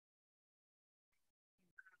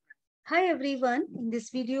Hi everyone, in this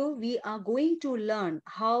video we are going to learn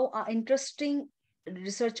how an interesting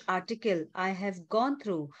research article I have gone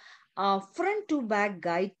through, a front to back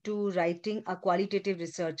guide to writing a qualitative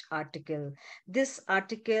research article. This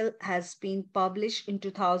article has been published in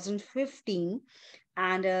 2015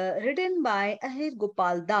 and written by Ahir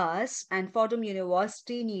Gopal Das and Fordham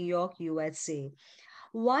University, New York, USA.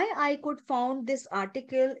 Why I could found this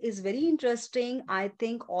article is very interesting. I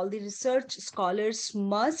think all the research scholars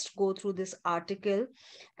must go through this article,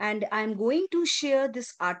 and I'm going to share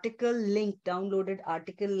this article link, downloaded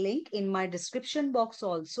article link, in my description box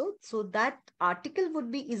also, so that article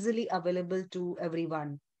would be easily available to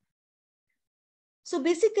everyone. So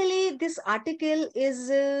basically, this article is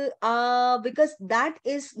because that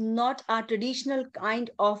is not a traditional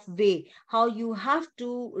kind of way how you have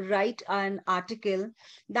to write an article.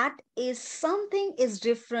 That is something is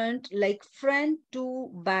different, like front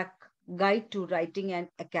to back guide to writing an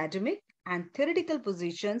academic and theoretical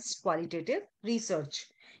positions qualitative research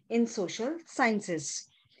in social sciences.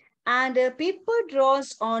 And paper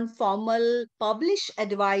draws on formal published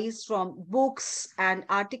advice from books and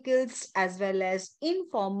articles, as well as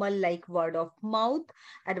informal, like word of mouth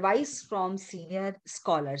advice from senior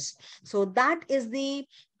scholars. So that is the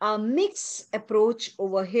mixed approach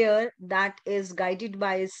over here, that is guided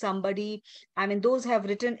by somebody. I mean, those have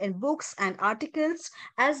written in books and articles,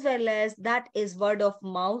 as well as that is word of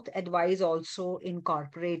mouth advice also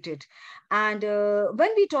incorporated. And when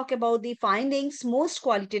we talk about the findings, most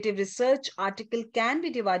qualitative research article can be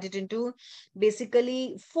divided into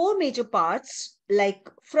basically four major parts, like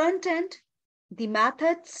front end, the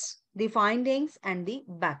methods, the findings, and the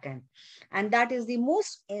back end. And that is the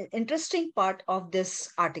most interesting part of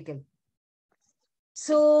this article.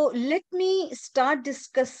 So let me start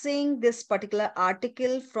discussing this particular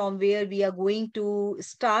article from where we are going to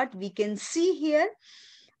start. We can see here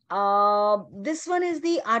this one is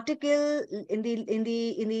the article in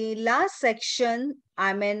the last section.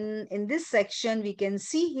 I mean, in this section we can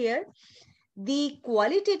see here the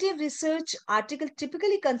qualitative research article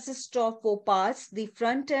typically consists of four parts: the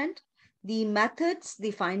front end, the methods,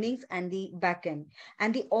 the findings, and the back end.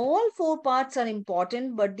 And the all four parts are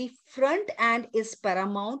important, but the front end is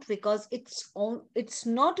paramount because it's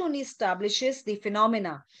not only establishes the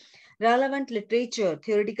phenomena, relevant literature,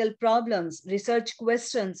 theoretical problems, research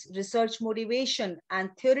questions, research motivation, and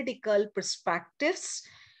theoretical perspectives.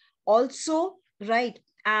 Also, right,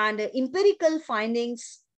 and empirical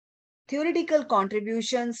findings, theoretical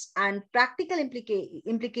contributions, and practical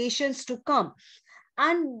implications to come.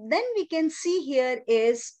 And then we can see here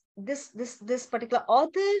is this particular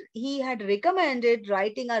author, he had recommended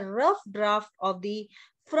writing a rough draft of the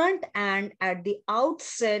front end at the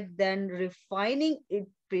outset, then refining it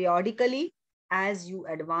periodically as you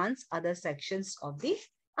advance other sections of the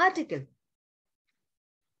article.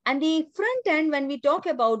 And the front end, when we talk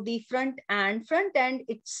about the front end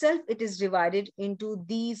itself, it is divided into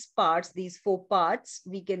these parts, these four parts.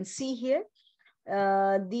 We can see here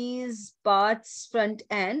these parts. Front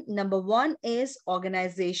end, number one is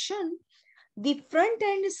organization. The front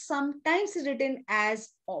end is sometimes written as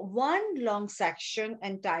one long section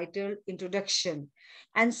entitled Introduction,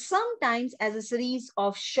 and sometimes as a series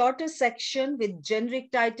of shorter sections with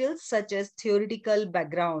generic titles such as Theoretical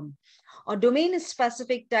Background, or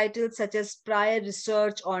domain-specific titles such as Prior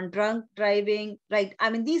Research on Drunk Driving, right? I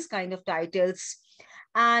mean, these kind of titles.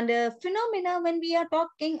 And phenomena, when we are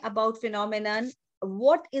talking about phenomenon,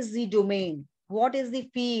 what is the domain? What is the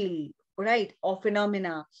field, right, of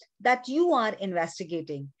phenomena that you are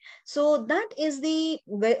investigating? So that is the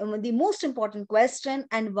most important question,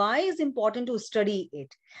 and why is important to study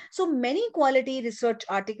it. So many quality research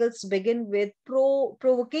articles begin with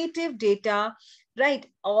provocative data, right,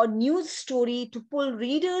 or news story to pull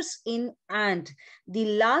readers in. And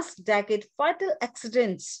the last decade, fatal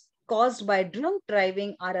accidents caused by drunk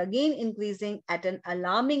driving are again increasing at an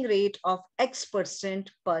alarming rate of X%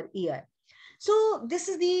 per year. So this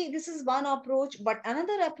is one approach, but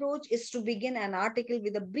another approach is to begin an article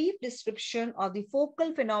with a brief description of the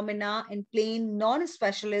focal phenomena in plain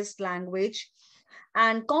non-specialist language.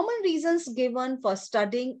 And common reasons given for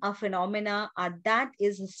studying a phenomena are that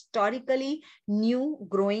is historically new,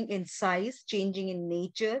 growing in size, changing in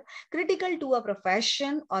nature, critical to a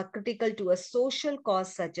profession, or critical to a social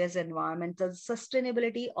cause such as environmental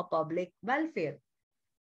sustainability or public welfare.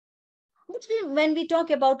 When we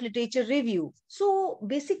talk about literature review, so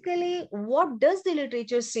basically, what does the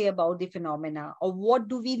literature say about the phenomena, or what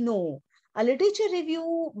do we know? A literature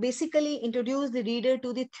review basically introduces the reader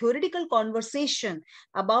to the theoretical conversation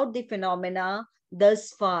about the phenomena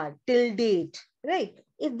thus far, till date, right?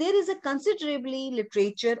 If there is a considerably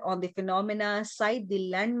literature on the phenomena, cite the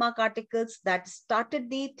landmark articles that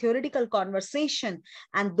started the theoretical conversation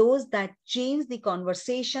and those that changed the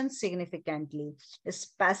conversation significantly,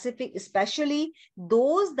 especially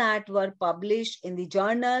those that were published in the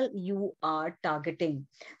journal you are targeting.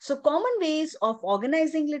 So common ways of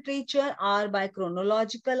organizing literature are by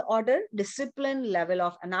chronological order, discipline, level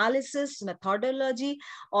of analysis, methodology,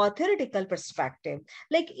 or theoretical perspective.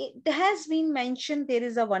 Like it has been mentioned, there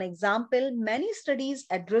is a one example. Many studies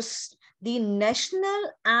address the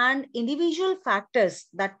national and individual factors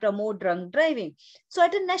that promote drunk driving. So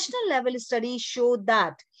at a national level, studies show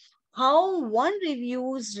that how one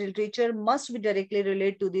reviews literature must be directly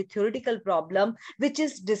related to the theoretical problem, which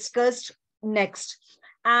is discussed next.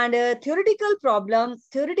 And theoretical problem,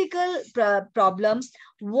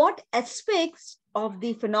 what aspects of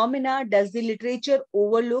the phenomena does the literature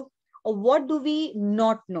overlook, or what do we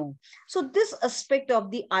not know? So this aspect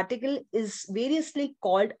of the article is variously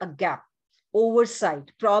called a gap,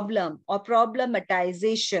 oversight, problem, or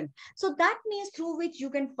problematization. So that means through which you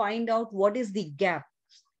can find out what is the gap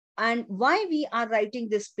and why we are writing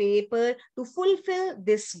this paper to fulfill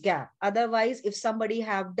this gap. Otherwise, if somebody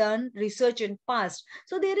have done research in past,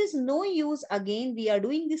 so there is no use. Again, we are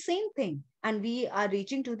doing the same thing and we are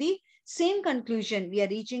reaching to the same conclusion. We are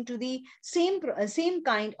reaching to the same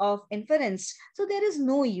kind of inference. So there is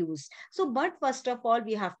no use. So, but first of all,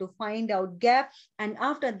 we have to find out gap, and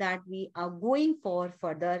after that, we are going for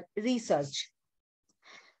further research.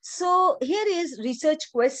 So here is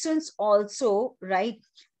research questions also, right?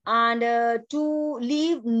 And to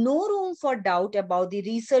leave no room for doubt about the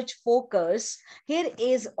research focus, here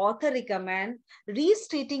is author recommend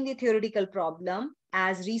restating the theoretical problem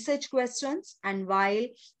as research questions, and while,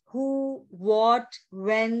 who, what,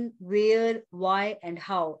 when, where, why, and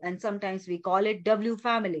how. And sometimes we call it W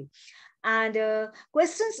family. And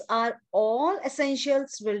questions are all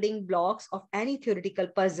essentials building blocks of any theoretical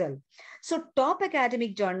puzzle. So top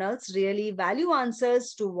academic journals really value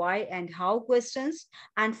answers to why and how questions.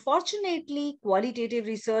 And fortunately, qualitative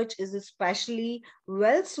research is especially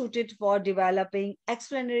well suited for developing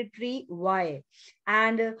explanatory why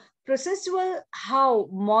and processual how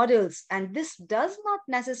models. And this does not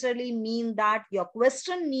necessarily mean that your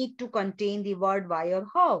question need to contain the word why or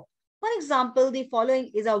how. For example, the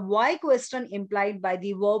following is a why question implied by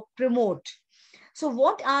the verb promote. So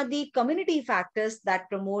what are the community factors that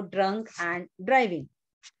promote drunk and driving?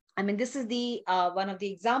 I mean, this is the one of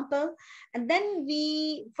the example. And then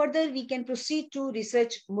we can proceed to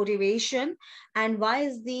research motivation and why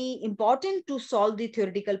is the important to solve the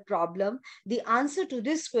theoretical problem. The answer to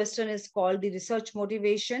this question is called the research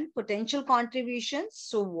motivation, potential contributions.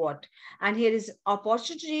 So what? And here is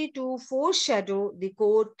opportunity to foreshadow the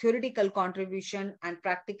core theoretical contribution and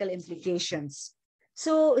practical implications.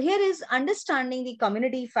 So here is understanding the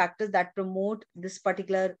community factors that promote this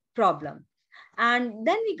particular problem. And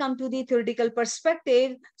then we come to the theoretical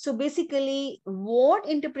perspective. So basically, what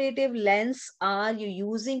interpretive lens are you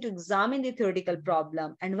using to examine the theoretical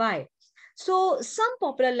problem and why? So some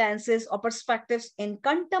popular lenses or perspectives in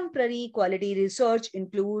contemporary quality research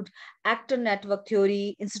include actor network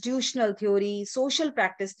theory, institutional theory, social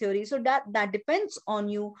practice theory. So that depends on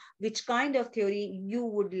you which kind of theory you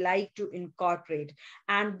would like to incorporate.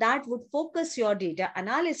 And that would focus your data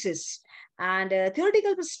analysis. And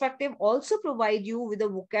theoretical perspective also provide you with a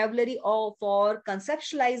vocabulary for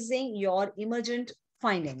conceptualizing your emergent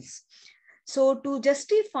findings. So to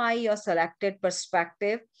justify your selected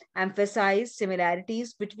perspective, emphasize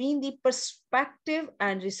similarities between the perspective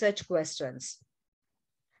and research questions.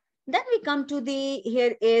 Then we come to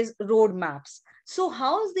here is roadmaps. So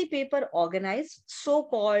how is the paper organized? So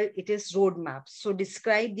called it is roadmaps. So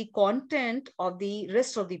describe the content of the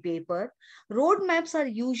rest of the paper. Roadmaps are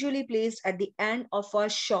usually placed at the end of a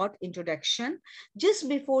short introduction, just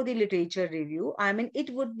before the literature review. I mean, it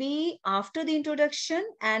would be after the introduction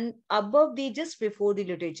and above the just before the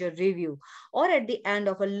literature review, or at the end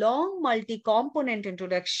of a long multi-component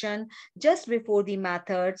introduction, just before the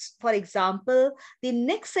methods. For example, the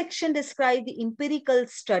next section describes the empirical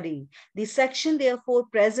study. The section therefore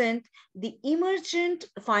present the emergent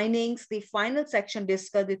findings. The final section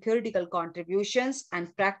discuss the theoretical contributions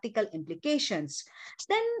and practical implications.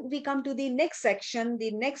 Then we come to the next section,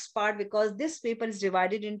 the next part, because this paper is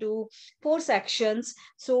divided into 4 sections.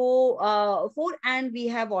 So 4, and we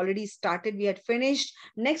have already started, we had finished.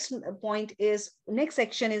 Next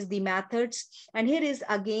section is the methods. And here is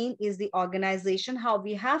again is the organization, how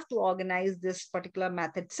we have to organize this particular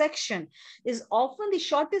method section is often the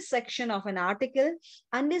shortest section of an article article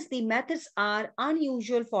unless the methods are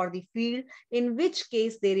unusual for the field, in which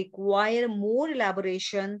case they require more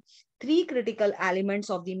elaboration. Three critical elements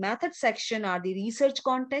of the method section are the research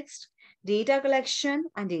context, data collection,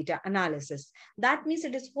 and data analysis. That means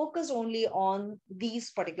it is focused only on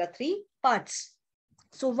these particular three parts.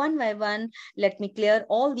 So one by one, let me clear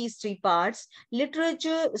all these three parts.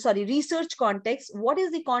 Research context. What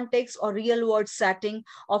is the context or real world setting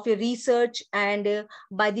of your research? And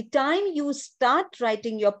by the time you start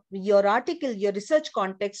writing your article, your research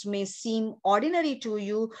context may seem ordinary to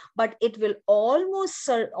you, but it will almost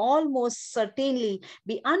certainly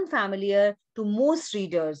be unfamiliar to most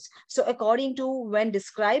readers. So according to when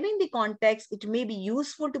describing the context, it may be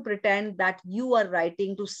useful to pretend that you are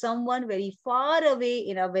writing to someone very far away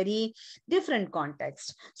in a very different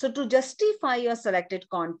context. So to justify your selected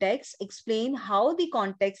context, explain how the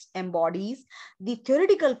context embodies the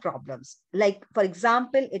theoretical problems. Like, for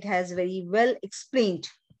example, it has very well explained.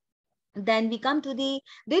 Then we come to the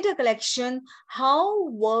data collection. How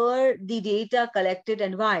were the data collected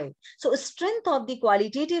and why? So strength of the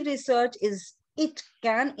qualitative research is it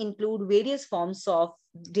can include various forms of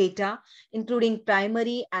data, including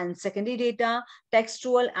primary and secondary data,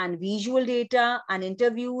 textual and visual data, and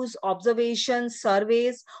interviews, observations,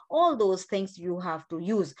 surveys, all those things you have to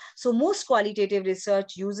use. So most qualitative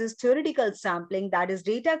research uses theoretical sampling, that is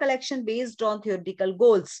data collection based on theoretical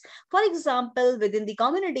goals. For example, within the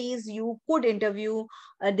communities, you could interview,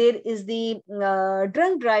 there is the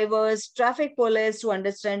drunk drivers, traffic police to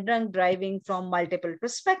understand drunk driving from multiple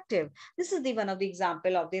perspectives. This is the one of the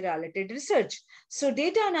example of the related research. So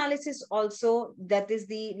data analysis also, that is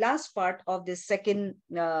the last part of this second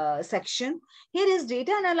section. Here is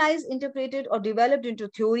data analyzed, interpreted, or developed into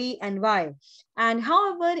theory and why. And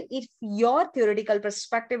however, if your theoretical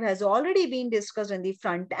perspective has already been discussed in the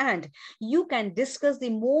front end, you can discuss the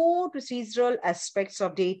more procedural aspects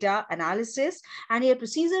of data analysis. And here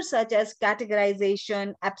procedures such as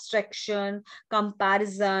categorization, abstraction,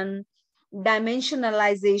 comparison,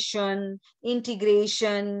 dimensionalization,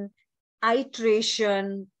 integration,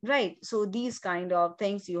 iteration, right? So these kind of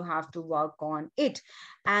things you have to work on it.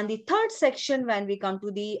 And the third section, when we come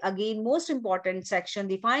to the, again, most important section,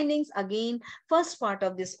 the findings, again, first part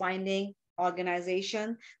of this finding,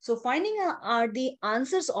 organization. So finding are the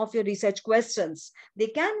answers of your research questions. They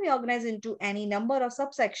can be organized into any number of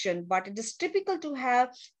subsections, but it is typical to have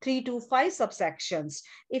 3 to 5 subsections.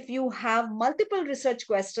 If you have multiple research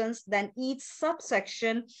questions, then each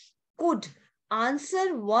subsection could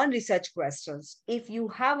answer one research questions. If you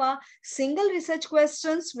have a single research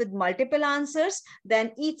questions with multiple answers,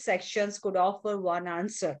 then each sections could offer one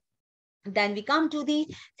answer. Then we come to the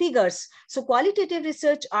figures. So qualitative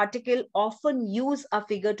research article often use a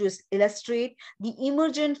figure to illustrate the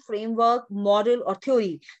emergent framework, model, or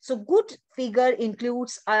theory. So good figure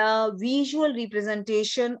includes a visual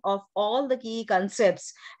representation of all the key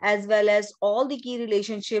concepts as well as all the key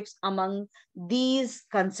relationships among these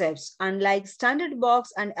concepts, unlike standard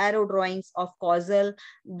box and arrow drawings of causal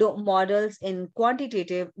models in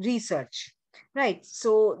quantitative research. Right.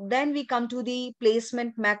 So then we come to the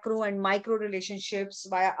placement, macro and micro relationships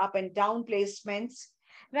via up and down placements.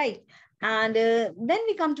 Right. And then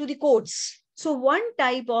we come to the quotes. So one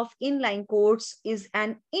type of inline quotes is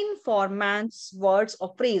an informant's words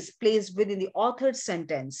or phrase placed within the authored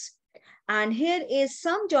sentence. And here is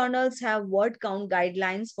some journals have word count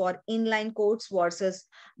guidelines for inline quotes versus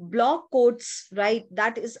block quotes, right?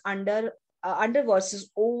 That is under verses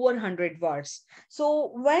over 100 words.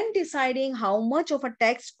 So when deciding how much of a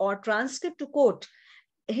text or transcript to quote,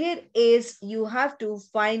 here is you have to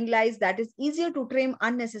finalize that is easier to trim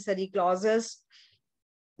unnecessary clauses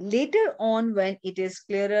later on when it is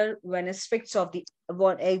clearer when aspects of the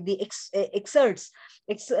excerpts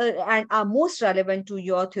and are most relevant to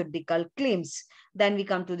your theoretical claims. Then we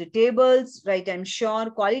come to the tables, right? I'm sure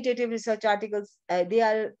qualitative research articles, they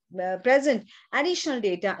are present additional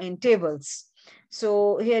data in tables.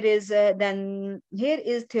 So here is here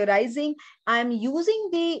is theorizing. I'm using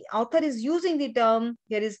the author is using the term,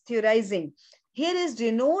 here is theorizing. Here is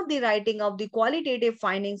denote the writing of the qualitative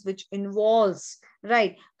findings, which involves,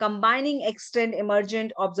 right, combining extent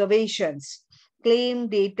emergent observations, claim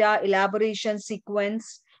data elaboration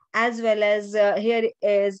sequence, as well as here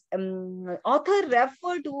is author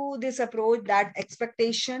refer to this approach that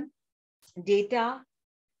expectation, data,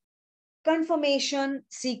 confirmation,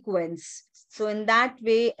 sequence. So in that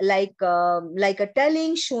way, like a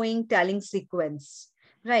telling, showing, telling sequence.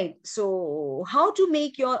 Right. So, how to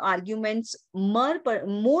make your arguments more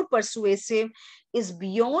persuasive is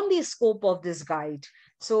beyond the scope of this guide.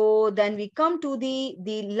 So, then we come to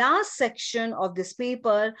the last section of this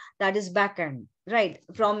paper, that is backend. Right.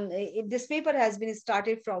 This paper has been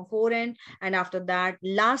started from forend, and after that,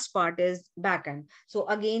 last part is backend. So,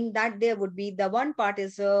 again, that there would be the one part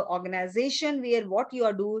is organization, where what you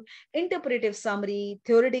are doing, interpretive summary,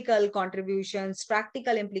 theoretical contributions,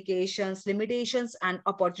 practical implications, limitations and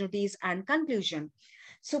opportunities, and conclusion.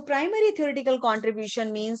 So primary theoretical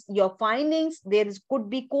contribution means your findings, could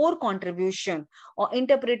be core contribution or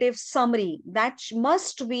interpretive summary that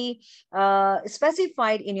must be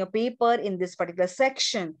specified in your paper in this particular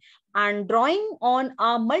section, and drawing on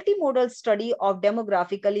a multimodal study of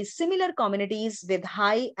demographically similar communities with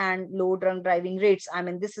high and low drunk driving rates. I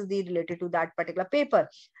mean, this is the related to that particular paper.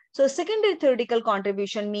 So secondary theoretical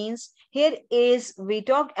contribution means here is we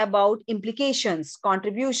talk about implications,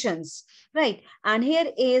 contributions, right? And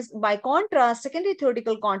here is by contrast, secondary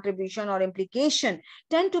theoretical contribution or implication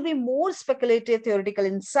tend to be more speculative theoretical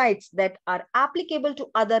insights that are applicable to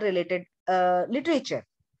other related literature.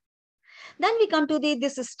 Then we come to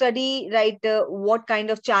this study, right? What kind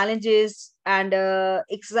of challenges and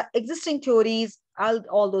existing theories,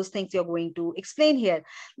 all those things you're going to explain here.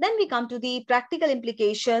 Then we come to the practical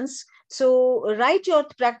implications. So write your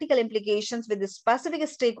practical implications with the specific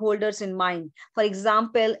stakeholders in mind. For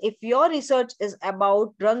example, if your research is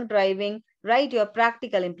about drunk driving, write your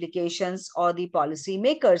practical implications or the policy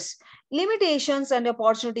makers. Limitations and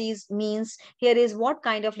opportunities means here is what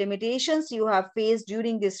kind of limitations you have faced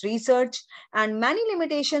during this research, and many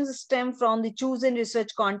limitations stem from the chosen research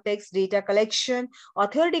context, data collection, or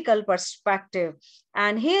theoretical perspective.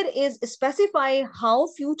 And here is specify how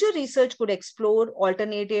future research could explore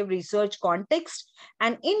alternative research context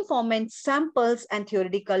and informant samples and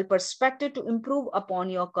theoretical perspective to improve upon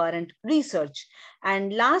your current research.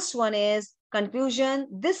 And last one is conclusion.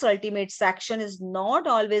 This ultimate section is not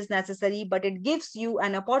always necessary, but it gives you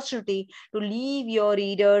an opportunity to leave your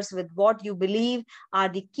readers with what you believe are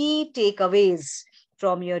the key takeaways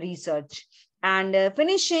from your research. And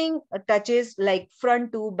finishing touches like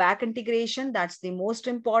front to back integration, that's the most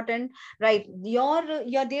important, right? Your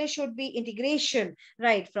there should be integration,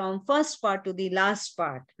 right, from first part to the last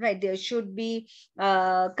part, right? There should be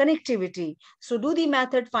connectivity. So do the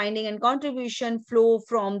method finding and contribution flow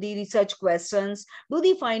from the research questions? Do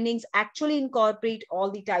the findings actually incorporate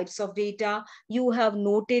all the types of data you have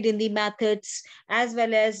noted in the methods? As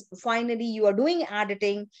well as finally, you are doing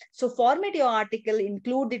editing. So format your article,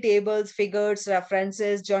 include the tables, figures,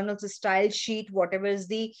 references, journals style sheet, whatever is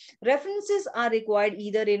the references are required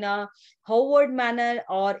either in a Howard manner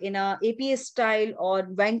or in a APA style or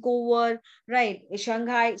Vancouver, right?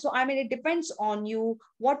 Shanghai. So, I mean, it depends on you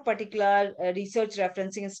what particular research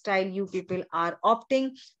referencing style you people are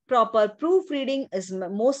opting. Proper proofreading is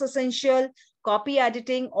most essential. Copy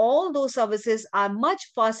editing, all those services are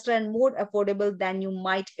much faster and more affordable than you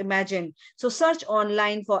might imagine. So search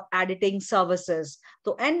online for editing services.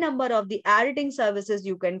 So n number of the editing services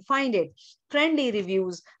you can find it. Friendly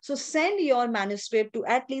reviews. So send your manuscript to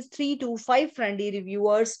at least 3 to 5 friendly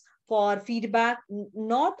reviewers for feedback,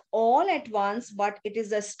 not all at once, but it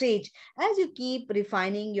is a stage as you keep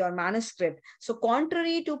refining your manuscript. So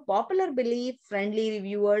contrary to popular belief, friendly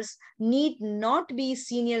reviewers need not be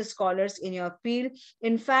senior scholars in your field.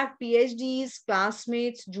 In fact, PhDs,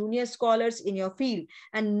 classmates, junior scholars in your field,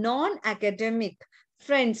 and non-academic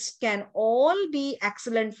friends can all be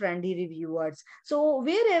excellent friendly reviewers. So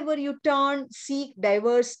wherever you turn, seek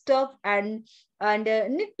diverse stuff and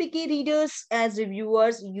nitpicky readers as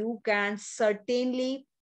reviewers. You can certainly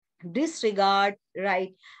disregard,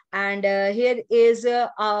 right? And here is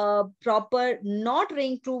a proper not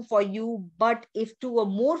ring true for you, but if two or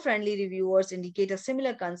more friendly reviewers indicate a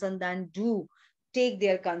similar concern, then do take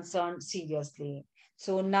their concern seriously.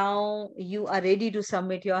 So now you are ready to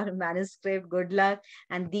submit your manuscript. Good luck.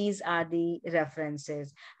 And these are the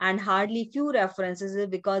references, and hardly few references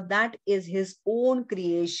because that is his own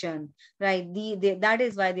creation, right? That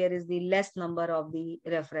is why there is the less number of the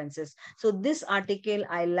references. So this article,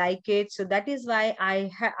 I like it. So that is why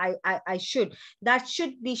I should, that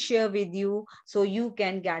should be shared with you so you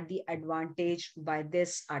can get the advantage by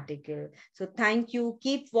this article. So thank you.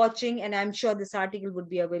 Keep watching, and I'm sure this article would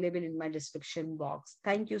be available in my description box.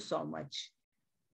 Thank you so much.